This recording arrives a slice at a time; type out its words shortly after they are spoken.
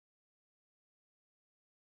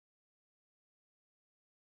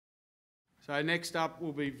So next up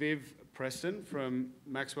will be Viv Preston from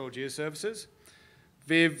Maxwell GeoServices.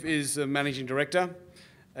 Viv is the Managing Director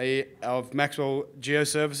of Maxwell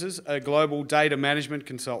GeoServices, a global data management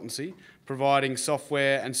consultancy providing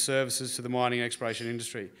software and services to the mining exploration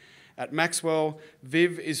industry. At Maxwell,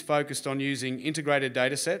 Viv is focused on using integrated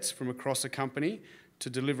data sets from across the company to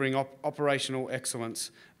delivering operational excellence,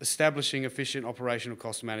 establishing efficient operational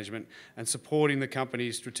cost management, and supporting the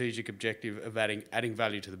company's strategic objective of adding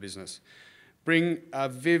value to the business.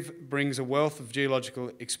 Viv brings a wealth of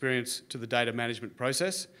geological experience to the data management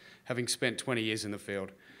process, having spent 20 years in the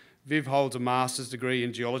field. Viv holds a master's degree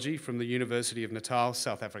in geology from the University of Natal,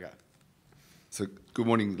 South Africa. So, good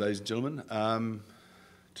morning, ladies and gentlemen.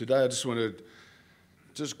 Today I just want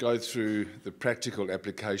to go through the practical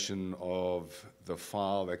application of the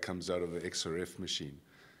file that comes out of the XRF machine,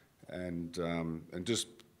 and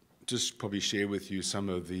just probably share with you some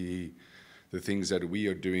of the things that we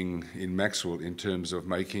are doing in Maxwell in terms of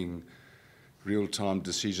making real-time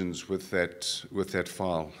decisions with that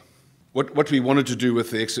file. What we wanted to do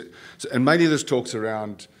with the and mainly this talks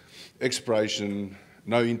around exploration,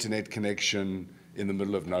 no internet connection in the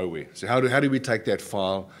middle of nowhere. So how do we take that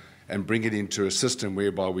file and bring it into a system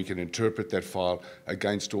whereby we can interpret that file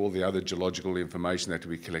against all the other geological information that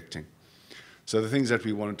we're collecting? So the things that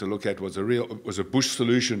we wanted to look at was a bush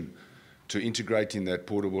solution to integrating that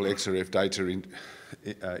portable XRF data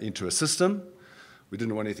into a system. We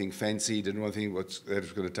didn't want anything fancy, didn't want anything that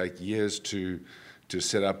was going to take years to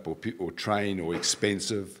set up or train or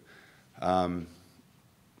expensive. Setting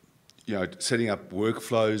up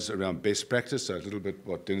workflows around best practice, so a little bit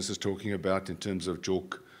what Dennis is talking about in terms of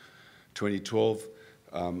JORC 2012.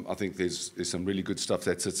 I think there's some really good stuff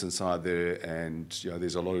that sits inside there, and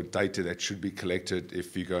there's a lot of data that should be collected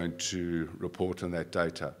if you're going to report on that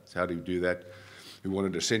data. So how do we do that? We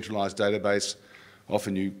wanted a centralized database.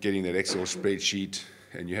 Often you're getting that Excel spreadsheet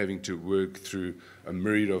and you're having to work through a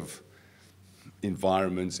myriad of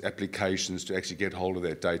environments, applications to actually get hold of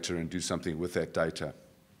that data and do something with that data.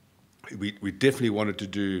 We definitely wanted to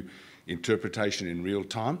do interpretation in real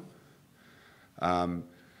time.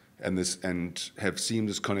 And have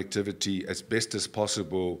seamless connectivity as best as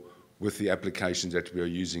possible with the applications that we are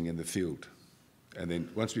using in the field. And then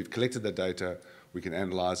once we've collected the data, we can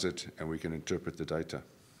analyze it and we can interpret the data.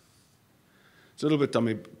 It's a little bit,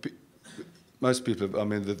 most people,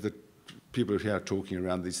 the people here are talking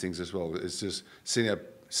around these things as well. It's just setting up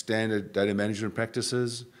standard data management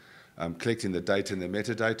practices, collecting the data and the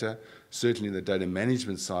metadata. Certainly in the data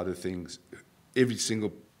management side of things, every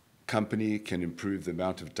single company can improve the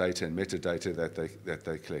amount of data and metadata that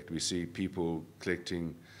they collect. We see people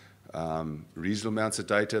collecting reasonable amounts of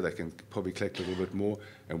data. They can probably collect a little bit more,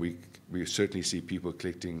 and we certainly see people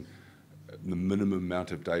collecting the minimum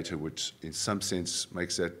amount of data, which in some sense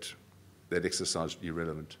makes that exercise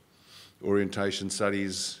irrelevant. Orientation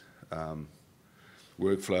studies,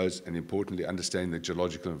 workflows, and importantly, understanding the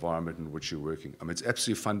geological environment in which you're working. It's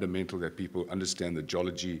absolutely fundamental that people understand the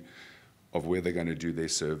geology of where they're going to do their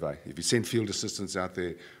survey. If you send field assistants out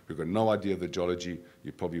there who've got no idea of the geology,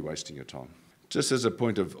 you're probably wasting your time. Just as a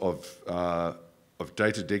point of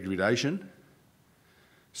data degradation,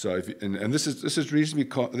 so this is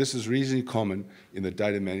reasonably common in the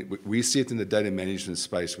data management. We see it in the data management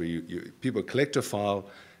space where people collect a file,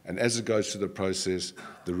 and as it goes through the process,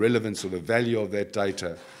 the relevance or the value of that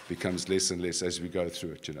data becomes less and less as we go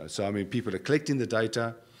through it. So people are collecting the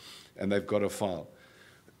data, and they've got a file.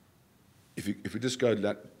 If we just go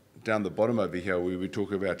down the bottom over here, where we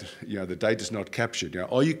talk about the data is not captured.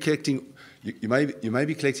 Are you collecting? You may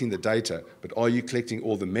be collecting the data, but are you collecting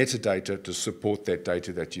all the metadata to support that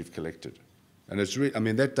data that you've collected? And it's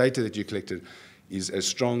that data that you collected is as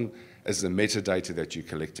strong as the metadata that you're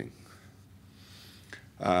collecting.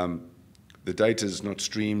 The data is not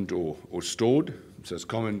streamed or stored. So it's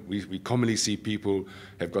common. We commonly see people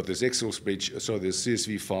have got this Excel spreadsheet, so this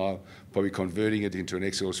CSV file, probably converting it into an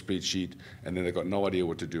Excel spreadsheet, and then they've got no idea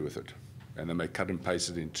what to do with it. And they may cut and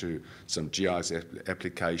paste it into some GIS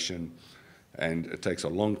application, and it takes a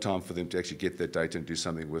long time for them to actually get that data and do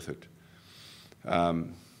something with it.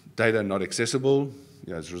 Data not accessible.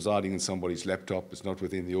 It's residing in somebody's laptop. It's not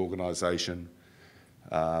within the organisation.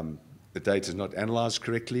 The data is not analysed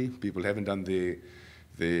correctly. People haven't done their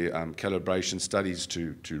calibration studies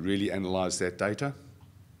to really analyse that data.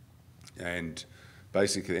 And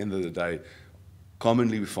basically, at the end of the day,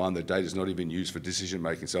 commonly we find that data is not even used for decision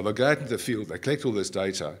making. So they'll go out into the field, they collect all this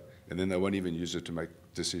data, and then they won't even use it to make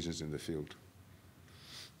decisions in the field.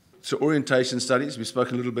 So orientation studies, we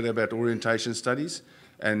spoke a little bit about orientation studies.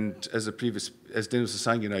 And as Dennis was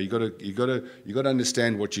saying, you got to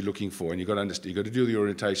understand what you're looking for, and you got to do the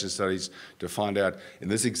orientation studies to find out. In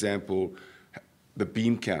this example, the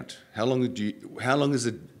beam count. How long is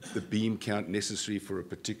the beam count necessary for a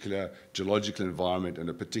particular geological environment and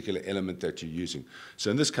a particular element that you're using?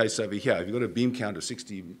 So in this case over here, if you've got a beam count of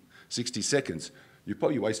 60 seconds, you're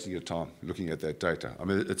probably wasting your time looking at that data. I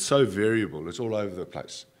mean, it's so variable. It's all over the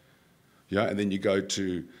place. Yeah, and then you go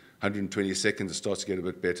to 120 seconds, it starts to get a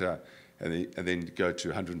bit better, and then you go to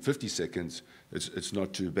 150 seconds, it's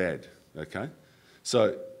not too bad, okay?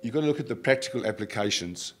 So you've got to look at the practical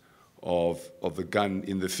applications of the gun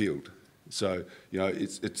in the field. So, are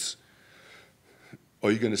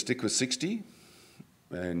you going to stick with 60?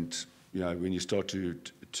 And, when you start to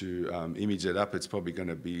image it up, it's probably going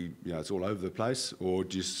to be, it's all over the place, or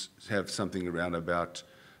just have something around about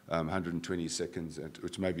 120 seconds,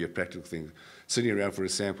 which may be a practical thing. Sitting around for a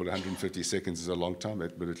sample 150 seconds is a long time,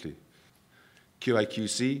 admittedly.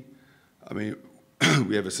 QA/QC, I mean,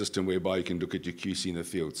 we have a system whereby you can look at your QC in the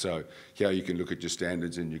field. So here you can look at your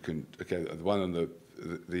standards, and you can, okay, the one on the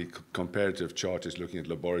comparative chart is looking at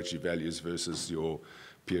laboratory values versus your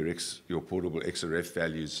PRX, your portable XRF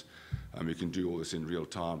values. You can do all this in real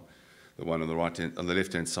time. The one on the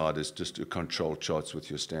left-hand side is just your control charts with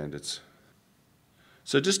your standards.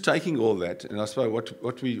 So just taking all that, and I suppose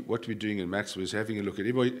what we're doing in Maxwell is having a look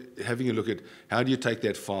at how do you take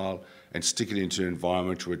that file and stick it into an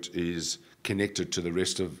environment which is connected to the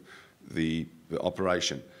rest of the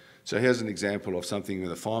operation. So here's an example of something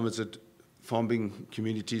the farming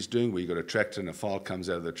community is doing, where you've got a tractor and a file comes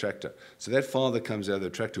out of the tractor. So that file that comes out of the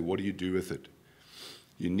tractor, what do you do with it?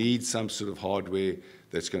 You need some sort of hardware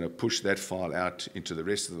that's going to push that file out into the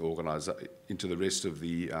rest of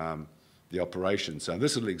the operation. So in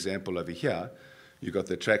this little example over here, you've got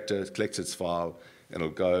the tractor, it collects its file, and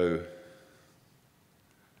it'll go,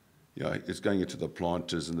 it's going into the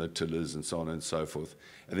planters and the tillers and so on and so forth.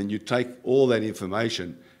 And then you take all that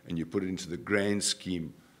information and you put it into the grand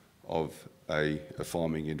scheme of a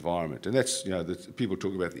farming environment. And that's, people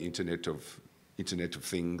talk about the Internet of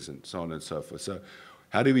Things and so on and so forth. So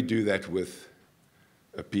how do we do that with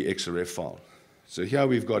a XRF file? So here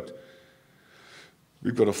we've got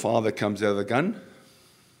a file that comes out of the gun,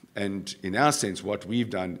 and in our sense, what we've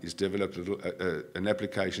done is developed an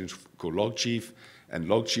application called LogChief, and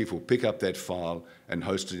LogChief will pick up that file and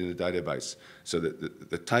host it in a database, so that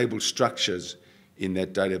the table structures in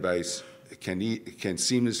that database can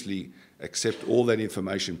seamlessly accept all that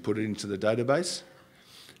information, put it into the database,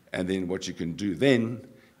 and then what you can do then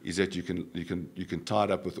is that you can tie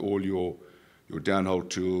it up with all your downhole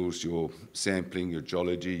tools, your sampling, your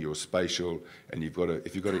geology, your spatial, and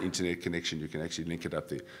if you've got an internet connection, you can actually link it up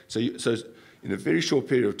there. So in a very short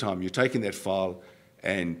period of time, you're taking that file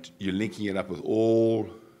and you're linking it up with all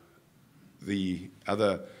the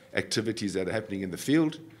other activities that are happening in the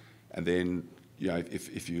field, and then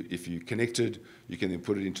if you're connected, you can then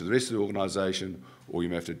put it into the rest of the organisation, or you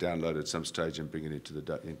may have to download it at some stage and bring it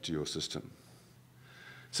into your system.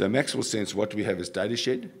 So Maxwell Sense, what we have is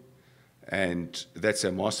Datashed, and that's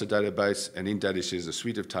our master database, and in Datashed is a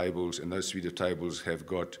suite of tables, and those suite of tables have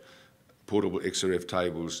got portable XRF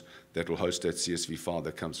tables that will host that CSV file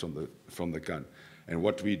that comes from the gun. And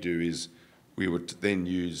what we do is we would then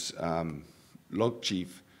use LogChief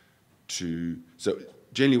so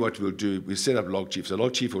generally what we'll do, we set up LogChief. So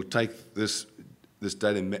LogChief will take this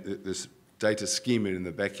data schema in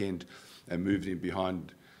the back end and move it in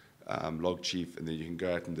behind LogChief, and then you can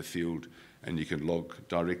go out in the field and you can log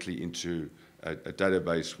directly into a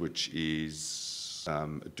database which is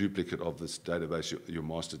a duplicate of this database, your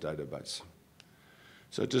master database.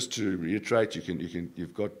 So just to reiterate,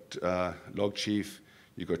 you've got LogChief,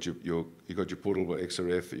 you've got your portable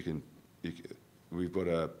XRF. We've got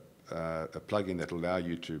a plugin that will allow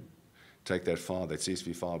you to take that file, that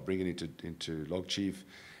CSV file, bring it into LogChief,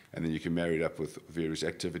 and then you can marry it up with various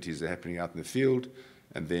activities that are happening out in the field,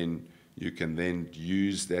 and then you can then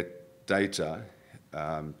use that data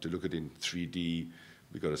to look at it in 3D.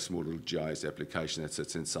 We've got a small little GIS application that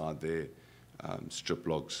sits inside there, strip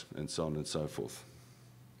logs, and so on and so forth.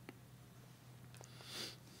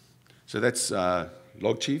 So that's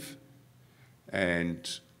LogChief,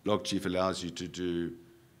 and LogChief allows you to do,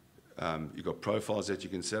 you've got profiles that you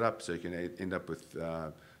can set up, so you can end up with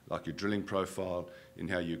like your drilling profile, in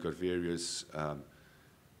how you've got various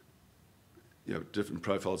different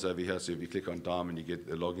profiles over here. So if you click on diamond, you get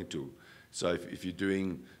a login tool. So if you're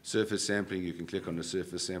doing surface sampling, you can click on the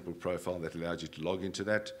surface sample profile that allows you to log into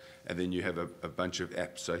that, and then you have a bunch of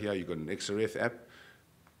apps. So here you've got an XRF app.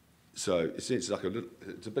 So it's like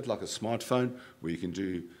it's a bit like a smartphone, where you can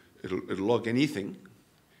do, it'll log anything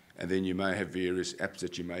and then you may have various apps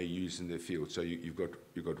that you may use in the field. So you've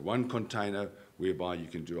got one container whereby you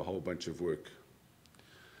can do a whole bunch of work.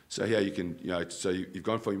 So here you can, you've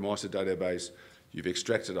gone for your master database, you've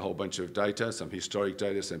extracted a whole bunch of data, some historic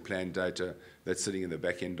data, some planned data that's sitting in the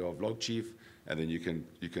back end of LogChief, and then you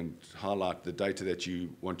can highlight the data that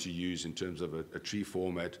you want to use in terms of a tree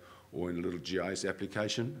format or in a little GIS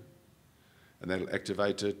application, and that'll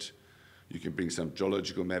activate it. You can bring some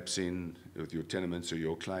geological maps in with your tenements or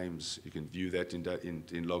your claims. You can view that in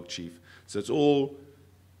LogChief. So it's all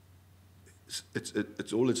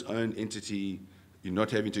its own entity. You're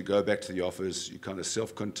not having to go back to the office. You're kind of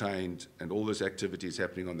self-contained, and all this activity is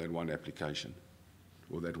happening on that one application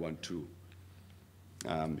or that one tool.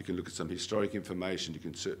 You can look at some historic information. You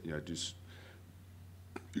can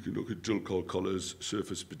you can look at drill hole collars,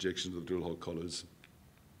 surface projections of drill hole collars.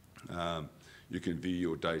 You can view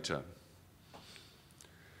your data.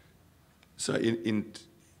 So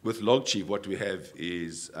with LogChief, what we have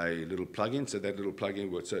is a little plugin. So that little plugin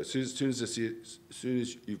works. So as soon as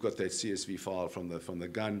you've got that CSV file from the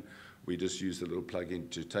gun, we just use the little plugin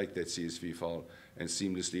to take that CSV file and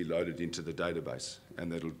seamlessly load it into the database,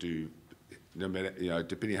 and that'll do. No matter,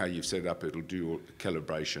 depending how you've set it up, it'll do all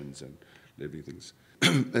calibrations and everything.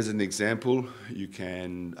 As an example, you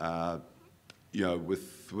can, with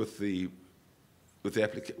LogChief,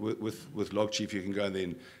 you can go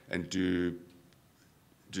in and do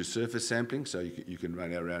surface sampling. So you can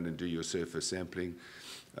run around and do your surface sampling.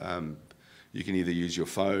 You can either use your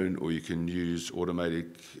phone or you can use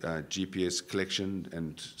automatic GPS collection,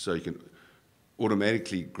 and so you can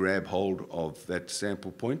automatically grab hold of that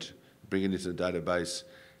sample point, bring it into the database,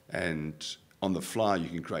 and on the fly you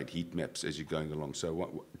can create heat maps as you're going along.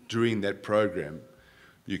 So during that program,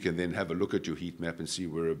 you can then have a look at your heat map and see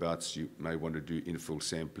whereabouts you may want to do infill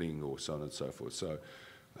sampling or so on and so forth. So,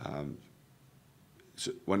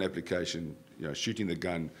 so one application, shooting the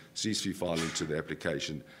gun, CSV file into the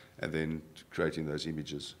application, and then creating those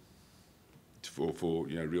images for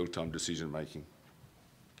real-time decision making.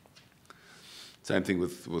 Same thing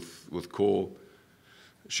with core.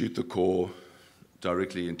 Shoot the core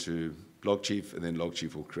directly into LogChief, and then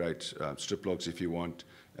LogChief will create strip logs if you want,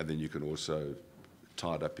 and then you can also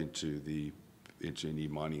tie it up into any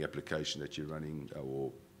mining application that you're running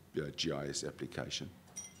or GIS application.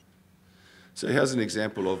 So here's an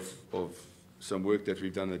example of some work that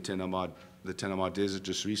we've done in the Tanami Desert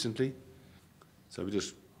just recently. So we're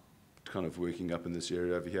just kind of working up in this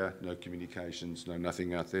area over here, no communications,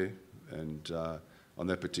 nothing out there, and on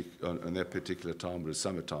that particular time, it was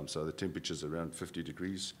summertime, so the temperature's around 50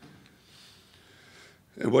 degrees.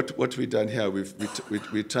 And what we've done here, we've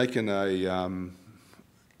taken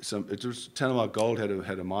Tanami Gold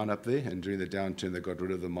had a mine up there, and during the downturn, they got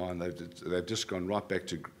rid of the mine. They've just gone right back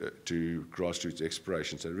to grassroots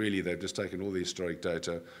exploration. So really, they've just taken all the historic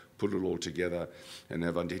data, put it all together, and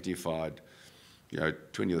have identified,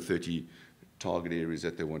 20 or 30 target areas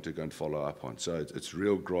that they want to go and follow up on. So it's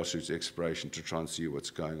real grassroots exploration to try and see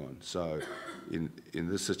what's going on. So in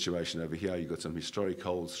this situation over here, you've got some historic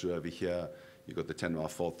holes through over here. You've got the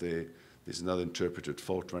Tanami fault there. There's another interpreted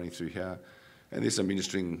fault running through here. And there's some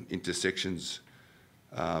interesting intersections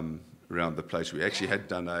around the place. We actually had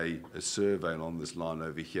done a survey along this line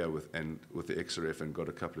over here with the XRF and got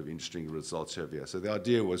a couple of interesting results over here. So the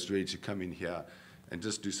idea was really to come in here and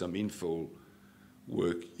just do some infill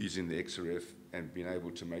work using the XRF and being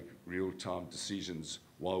able to make real-time decisions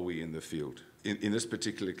while we're in the field. In this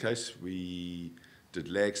particular case, we did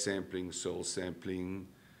lag sampling, soil sampling,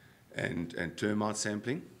 and termite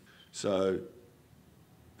sampling. So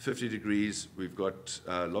 50 degrees, we've got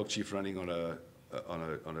LogChief running on a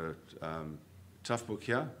tough book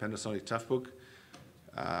here, Panasonic tough book.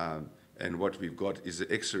 And what we've got is the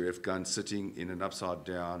XRF gun sitting in an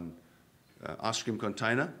upside-down ice cream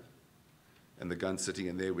container, and the gun sitting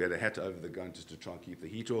in there. We had a hat over the gun just to try and keep the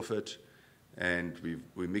heat off it, and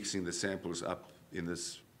we're mixing the samples up in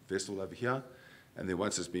this vessel over here, and then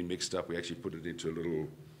once it's been mixed up, we actually put it into a little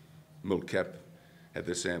milk cap, had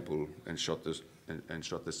the sample, and shot this,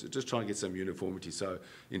 just trying to get some uniformity. So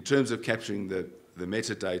in terms of capturing the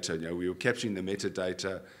metadata, we were capturing the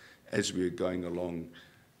metadata as we were going along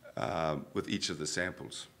with each of the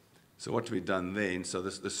samples. So what we've done then, so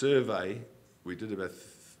the survey, we did about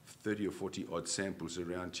 30 or 40 odd samples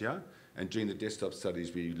around here, and during the desktop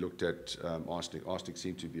studies we looked at arsenic. Arsenic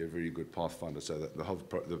seemed to be a very good pathfinder, so that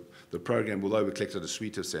the program, although we collected a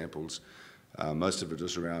suite of samples, most of it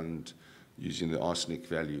was around using the arsenic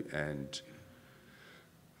value, and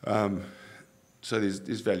so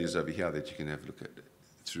there's values over here that you can have a look at.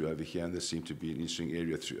 through over here, and there seemed to be an interesting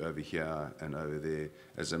area through over here and over there.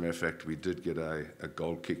 As a matter of fact, we did get a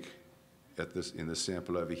gold kick at this in the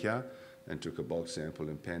sample over here, and took a bulk sample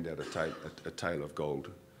and panned out a tail of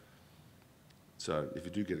gold. So if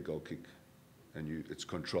you do get a gold kick and it's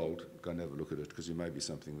controlled, go and have a look at it, because there may be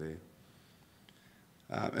something there.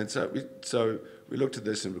 And so we looked at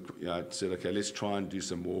this and said, okay, let's try and do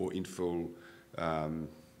some more infill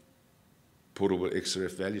portable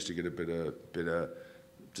XRF values to get a better,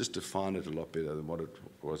 just define it a lot better than what it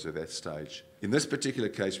was at that stage. In this particular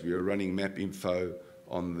case, we were running map info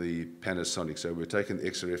on the Panasonic. So we're taking the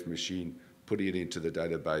XRF machine, putting it into the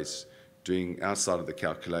database, doing outside of the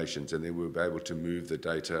calculations, and then we'll be able to move the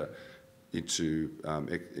data into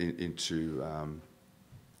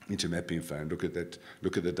map info and look at the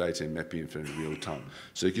data in map info in real time.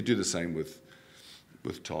 So you could do the same with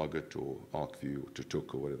Target or ArcView or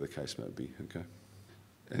Tutuk or whatever the case may be. Okay,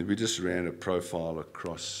 and we just ran a profile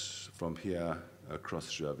across from here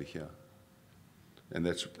across through over here. And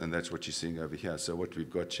that's what you're seeing over here. So what we've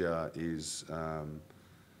got here is,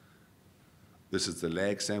 this is the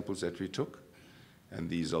lag samples that we took, and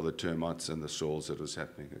these are the termites and the soils that was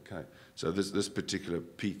happening. Okay, so this particular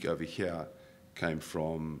peak over here came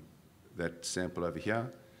from that sample over here,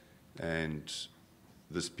 and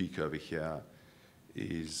this peak over here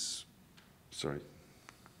is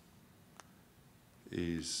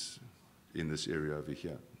in this area over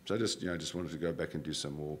here. So I just wanted to go back and do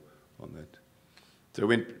some more on that. So I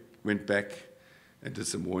went back and did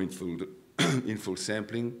some more infill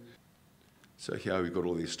sampling. So here we've got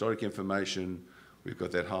all the historic information. We've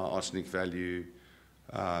got that high arsenic value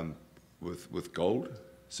with gold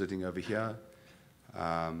sitting over here.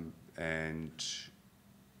 And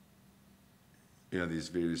there's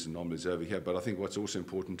various anomalies over here. But I think what's also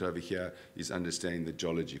important over here is understanding the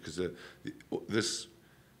geology, because this,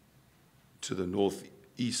 to the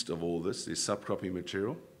northeast of all this, there's subcropping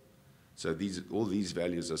material. So all these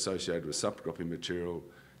values are associated with subcropping material,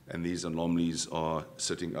 and these anomalies are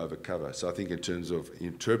sitting over cover. So I think in terms of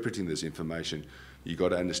interpreting this information, you've got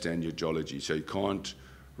to understand your geology. So you can't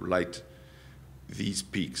relate these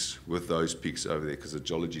peaks with those peaks over there, because the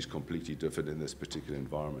geology is completely different in this particular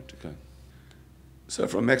environment. Okay. So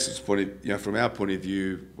from Max's point of, from our point of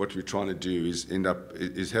view, what we're trying to do is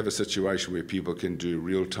have a situation where people can do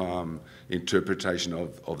real-time interpretation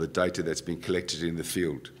of the data that's been collected in the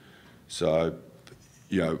field. So,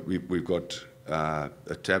 we've got a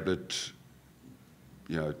tablet,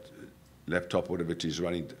 laptop, whatever it is,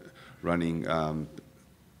 running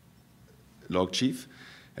Logchief,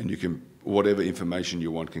 and you can, whatever information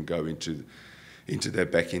you want can go into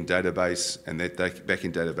that back-end database, and that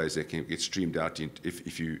back-end database that can get streamed out,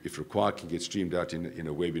 if required, can get streamed out in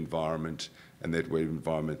a web environment, and that web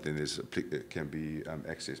environment then can be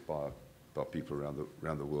accessed by people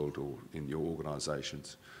around the world or in your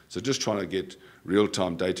organisations. So just trying to get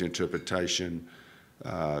real-time data interpretation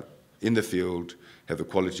in the field, have the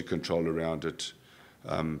quality control around it,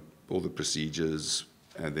 all the procedures,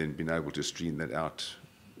 and then being able to stream that out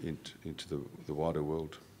into the wider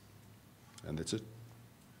world. And that's it.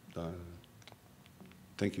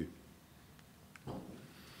 Thank you.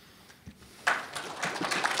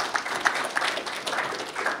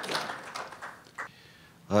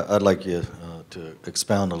 I'd like you to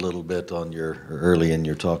expound a little bit on early in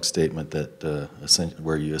your talk statement that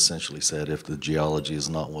where you essentially said if the geology is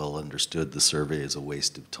not well understood, the survey is a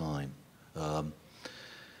waste of time.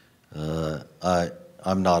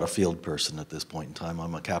 I'm not a field person at this point in time.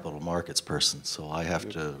 I'm a capital markets person, so I have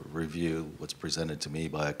to review what's presented to me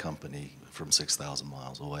by a company from 6,000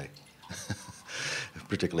 miles away,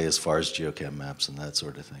 particularly as far as geochem maps and that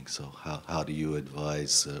sort of thing. So how do you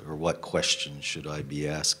advise, or what questions should I be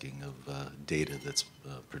asking of data that's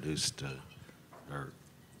produced or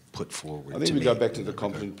put forward? I think we go back to the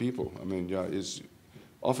competent people. I mean, is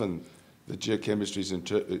often the geochemistry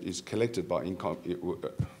is collected by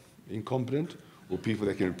incompetent or people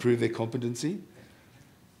that can improve their competency.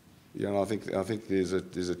 I think there's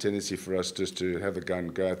a tendency for us just to have a gun,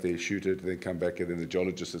 go out there, shoot it, then come back, and then the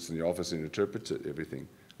geologist sits in the office and interprets everything.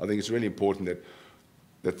 I think it's really important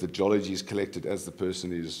that the geology is collected as the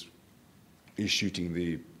person is shooting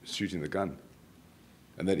the gun,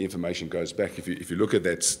 and that information goes back. If you look at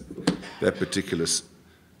that particular,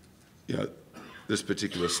 this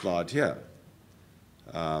particular slide here.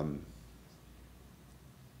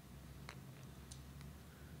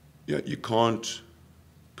 You can't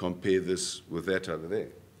compare this with that over there.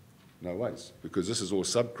 No ways, because this is all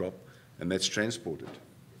subcrop, and that's transported.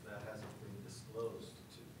 If that hasn't been disclosed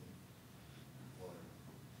to me, or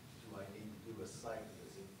do I need to do a site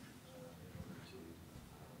visit in order to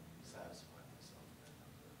satisfy myself?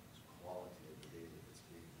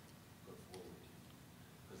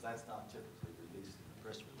 That's not typically released in a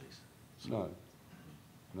press release. No,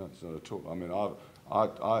 no, it's not at all. I mean,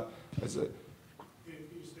 I as a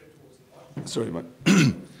sorry, mate.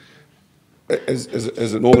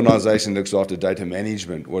 As an organisation that looks after data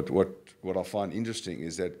management, what I find interesting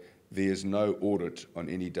is that there's no audit on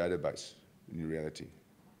any database in reality.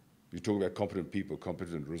 You talk about competent people,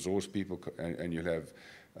 competent resource people, and you'll have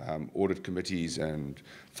audit committees and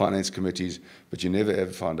finance committees, but you never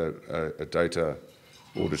ever find a data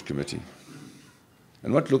audit committee.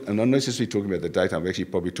 And I'm not necessarily talking about the data, I'm actually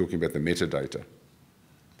probably talking about the metadata.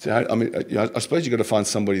 So, I mean, I suppose you've got to find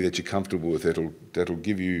somebody that you're comfortable with that'll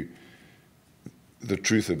give you the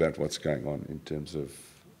truth about what's going on in terms of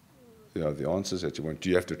the answers that you want. Do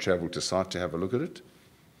you have to travel to site to have a look at it?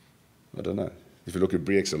 I don't know. If you look at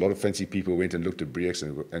BRIEX, a lot of fancy people went and looked at BRIEX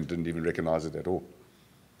and didn't even recognize it at all.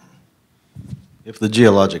 If the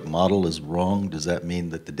geologic model is wrong, does that mean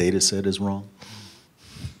that the data set is wrong?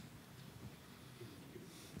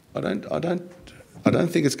 I don't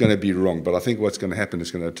think it's going to be wrong, but I think what's going to happen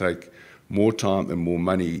is going to take more time and more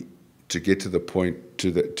money to get to the point,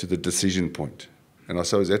 to the decision point. And I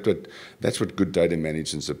suppose that's what good data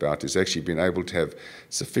management is about, is actually being able to have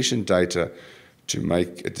sufficient data to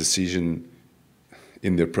make a decision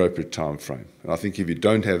in the appropriate time frame. And I think if you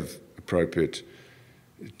don't have appropriate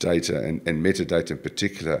data and metadata in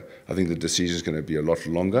particular, I think the decision is going to be a lot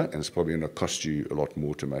longer and it's probably going to cost you a lot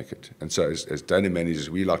more to make it. And so as data managers,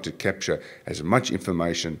 we like to capture as much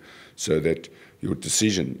information so that your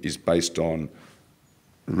decision is based on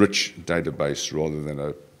rich database rather than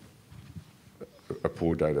a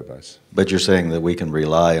poor database. But you're saying that we can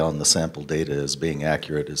rely on the sample data as being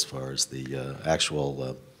accurate as far as the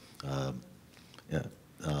actual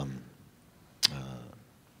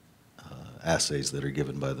assays that are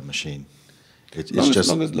given by the machine. It's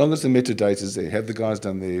long as the metadata is there. Have the guys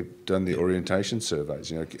done the orientation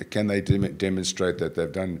surveys? Can they demonstrate that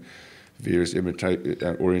they've done various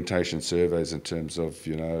orientation surveys in terms of,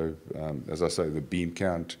 as I say, the beam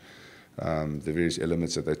count, the various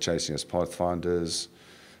elements that they're chasing as pathfinders,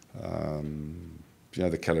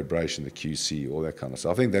 the calibration, the QC, all that kind of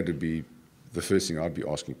stuff. I think that would be the first thing I'd be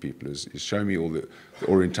asking people is show me all the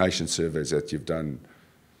orientation surveys that you've done.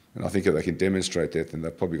 And I think if they can demonstrate that, then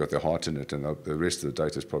they've probably got their heart in it, and the rest of the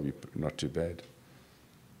data is probably not too bad.